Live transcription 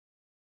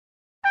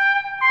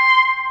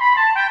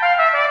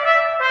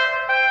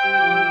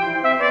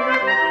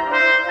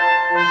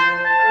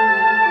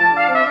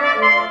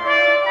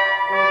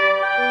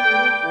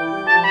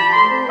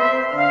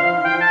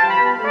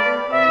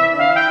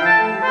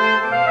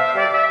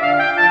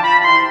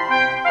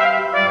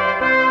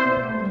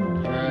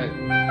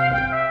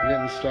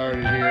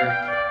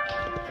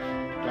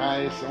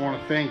guys. I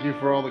want to thank you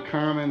for all the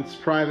comments,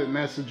 private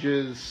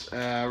messages,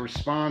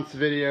 response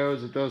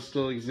videos, if those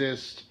still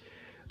exist,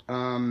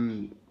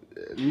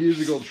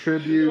 musical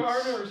tributes, There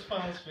are no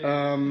response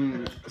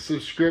videos.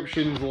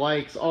 subscriptions,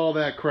 likes, all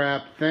that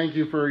crap. Thank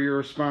you for your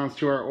response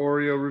to our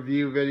Oreo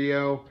review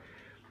video.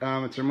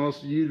 It's our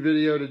most viewed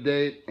video to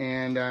date,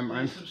 and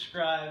I'm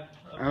subscribe.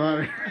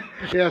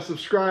 Yeah,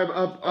 subscribe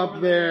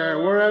up there,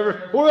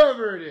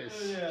 wherever it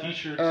is. Yeah.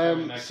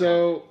 T-shirts.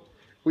 So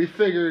we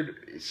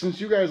figured, since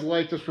you guys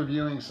liked us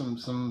reviewing some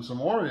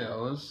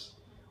Oreos,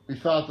 we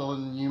thought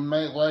that you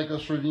might like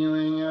us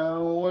reviewing.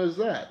 What is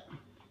that?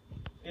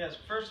 Yes.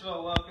 First of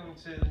all, welcome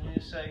to the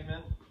new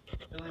segment,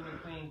 Billy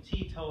McLean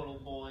Teetotal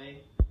Boy.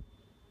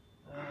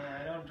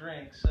 I don't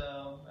drink,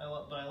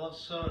 but I love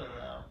soda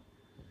though.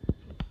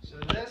 So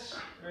this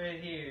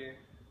right here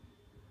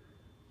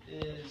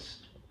is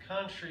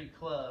Country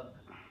Club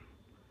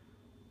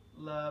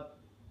La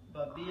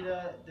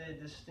Bebida de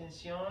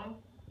Distinción,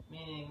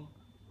 meaning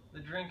the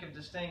drink of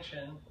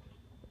distinction,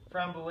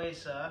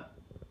 frambuesa,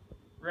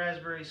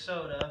 raspberry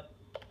soda.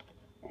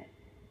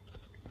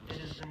 It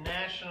is the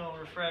national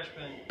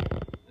refreshment.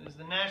 It is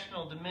the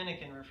national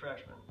Dominican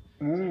refreshment.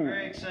 So I'm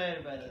very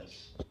excited by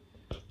this.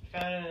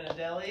 Found it in a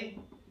deli,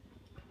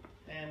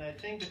 and I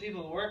think the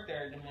people who work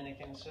there are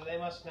Dominican, so they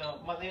must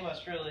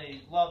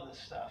really love this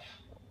stuff.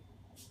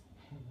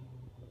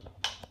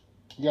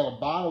 You got a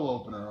bottle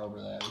opener over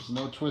there. There's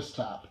no twist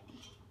top.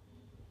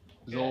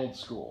 It's old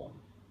school.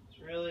 It's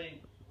really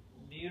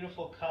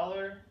beautiful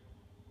color.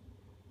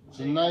 It's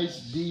a nice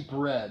deep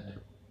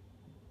red.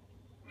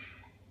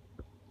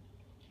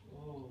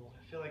 Ooh,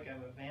 I feel like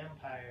I'm a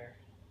vampire.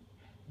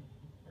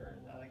 Or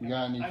like You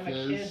got any I'm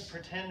fizz? a kid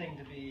pretending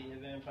to be a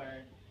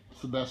vampire.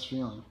 It's the best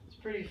feeling. It's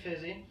pretty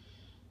fizzy.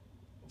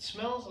 It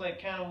smells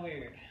like kind of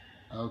weird.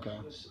 Okay.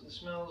 The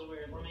smell is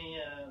weird. Let me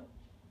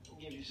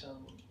give you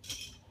some.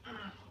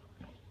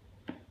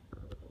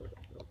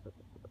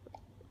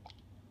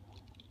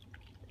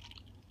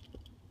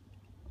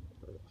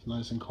 It's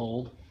nice and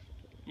cold.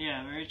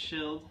 Yeah, very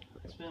chilled.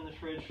 It's been in the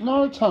fridge for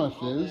Not a ton of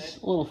all fizz. day.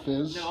 A little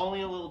fizz. No,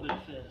 only a little bit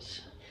of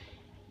fizz.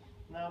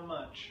 Not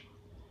much.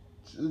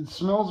 It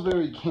smells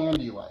very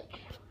candy-like.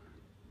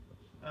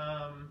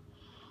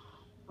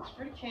 It's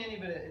pretty candy,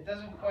 but it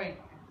doesn't quite.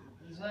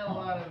 There's not a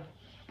lot of.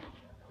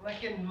 I'm not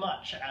getting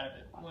much out of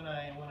it when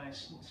I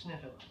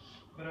sniff it.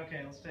 But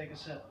okay, let's take a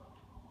sip.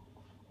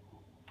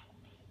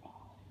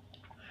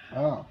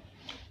 Oh.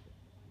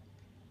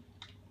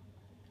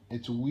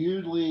 It's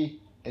weirdly.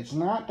 It's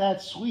not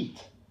that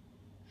sweet.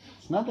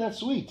 It's not that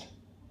sweet.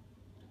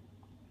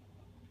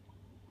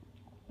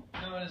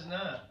 No, it is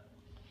not.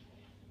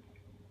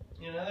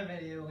 In another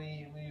video,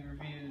 we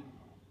reviewed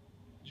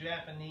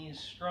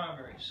Japanese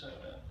strawberry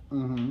soda.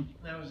 Mm-hmm.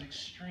 That was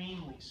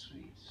extremely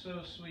sweet.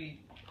 So sweet,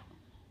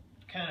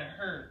 kind of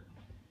hurt.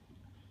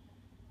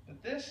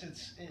 But this,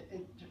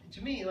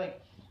 to me,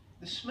 like,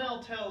 the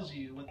smell tells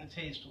you what the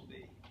taste will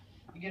be.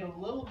 You get a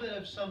little bit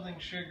of something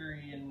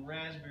sugary and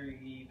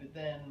raspberry-y, but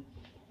then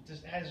it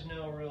just has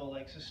no real,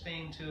 like,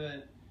 sustain to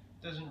it.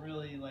 Doesn't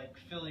really, like,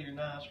 fill your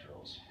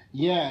nostrils.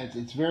 Yeah,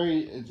 it's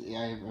very.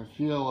 I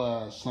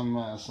feel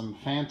some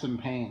Phantom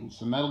Pain,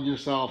 some Metal Gear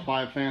Solid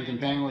 5 Phantom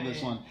Pain with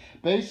this one.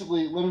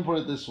 Basically, let me put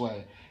it this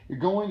way: you're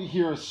going to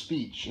hear a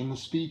speech, and the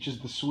speech is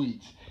the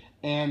sweet,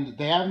 and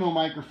they have no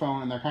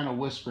microphone, and they're kind of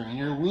whispering, and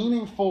you're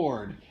leaning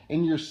forward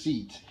in your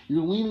seat.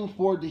 You're leaning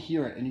forward to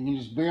hear it, and you can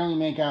just barely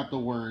make out the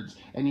words,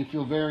 and you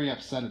feel very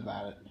upset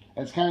about it.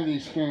 That's kind of the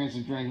experience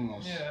of drinking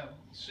this. Yeah,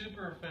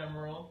 super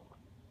ephemeral.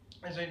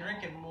 As I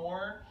drink it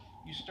more,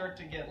 you start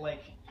to get,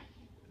 like,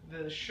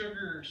 the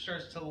sugar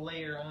starts to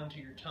layer onto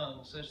your tongue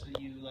such that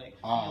you, like,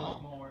 feel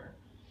it more.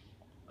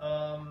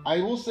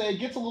 I will say it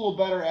gets a little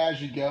better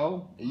as you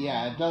go.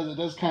 Yeah, it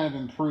does kind of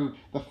improve.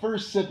 The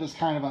first sip is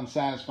kind of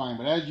unsatisfying,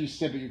 but as you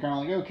sip it, you're kind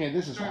of like, okay,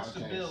 this is how it tastes.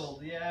 Starts to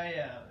build,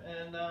 yeah.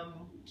 And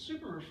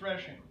super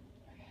refreshing.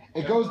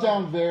 It goes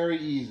down very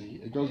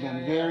easy. It goes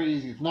down very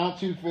easy. It's not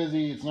too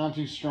fizzy. It's not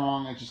too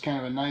strong. It's just kind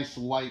of a nice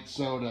light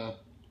soda.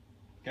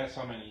 Guess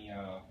how many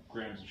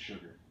grams of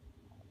sugar?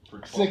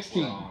 For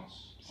 16.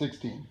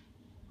 16.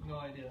 No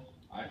idea.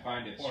 I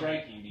find it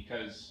striking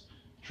because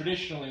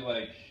traditionally,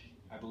 like,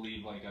 I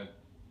believe like a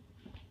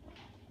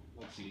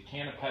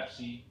can of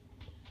Pepsi,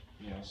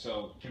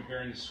 so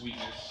comparing the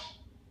sweetness.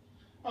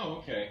 Oh,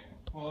 okay.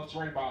 Well, it's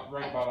right about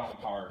on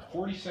par.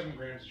 47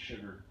 grams of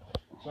sugar.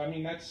 So I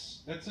mean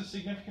that's a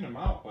significant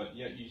amount, but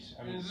yet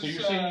so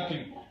you're saying you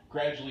can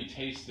gradually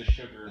taste the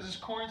sugar. Is this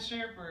corn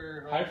syrup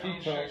or high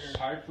cane fructose? sugar?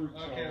 High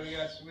fructose. Okay,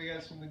 we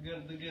got some of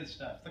the good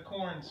stuff, the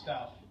corn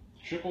stuff.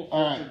 Triple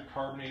filtered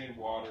carbonated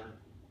water,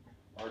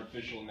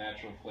 artificial and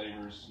natural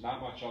flavors.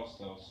 Not much else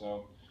though,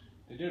 so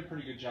they did a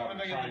pretty good job of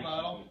trying to keep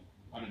it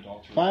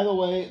unadulterated. By the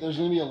way, there's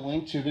going to be a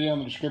link to a video in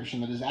the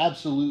description that is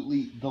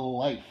absolutely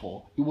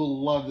delightful. You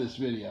will love this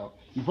video.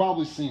 You've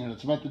probably seen it.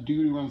 It's about the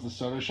dude who runs the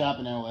soda shop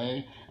in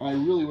LA, and I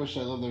really wish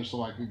I lived there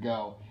so I could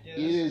go. Yeah, it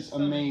is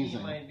amazing.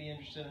 He might be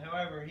interested in.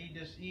 However,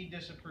 he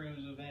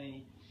disapproves of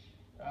any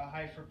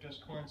high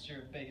fructose corn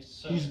syrup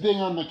based soda. He's big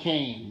on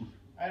McCain.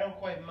 I don't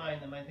quite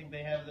mind them. I think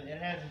they have it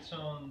has its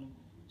own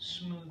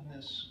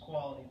smoothness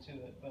quality to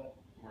it, but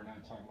We're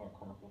not talking about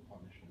corporal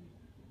punishment.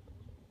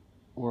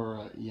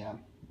 Or yeah,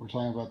 we're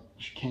talking about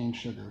cane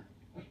sugar.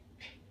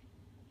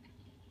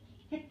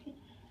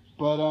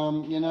 But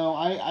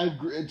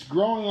it's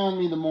growing on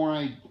me the more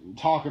I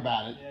talk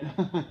about it.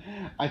 Yeah.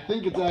 I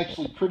think it's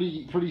actually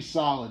pretty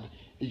solid.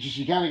 It's just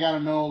you kind of got to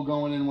know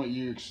going in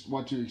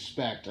what to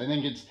expect. I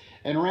think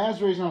and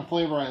raspberry's not a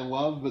flavor I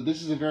love, but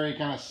this is a very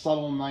kind of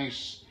subtle,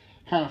 nice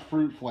kind of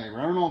fruit flavor.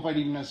 I don't know if I'd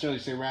even necessarily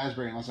say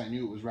raspberry unless I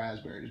knew it was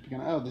raspberry. Just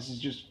kind of, this is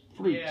just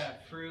fruit. Yeah,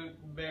 fruit,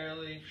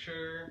 barely,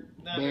 sure.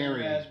 Not Berry.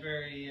 very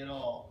raspberry at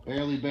all.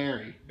 Barely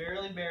berry.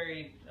 Barely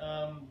berry,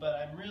 but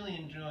I'm really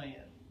enjoying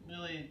it.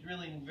 Really,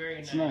 really very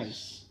nice. It's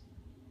nice.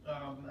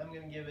 I'm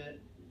going to give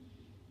it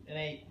an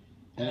 8.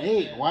 An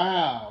 8,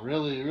 wow.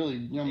 Really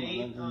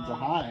yummy. 8, It's a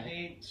high.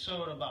 8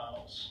 soda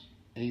bottles.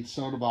 8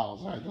 soda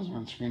bottles. All right, those are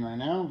on the screen right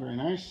now. Very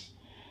nice.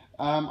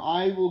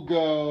 I will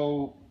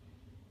go.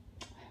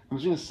 I'm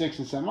between 6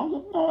 and 7.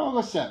 I'll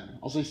go 7.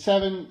 I'll say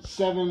 7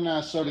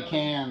 soda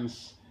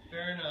cans.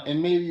 Fair enough.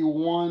 And maybe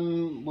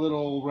one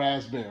little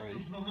raspberry.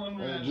 One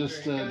raspberry.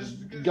 Just to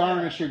 'Cause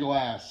garnish your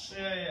glass.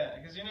 Yeah,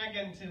 because you're not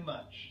getting too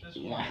much. Just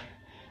one. Yeah.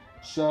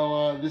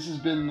 So this has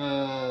been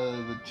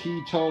the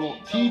teetotal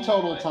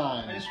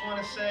time. I just want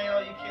to say, all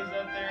you kids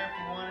out there, if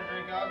you want to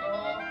drink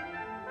alcohol,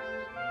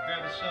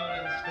 grab a soda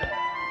instead.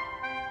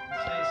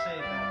 Stay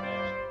safe out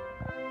there.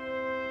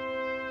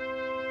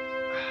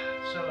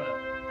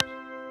 Soda.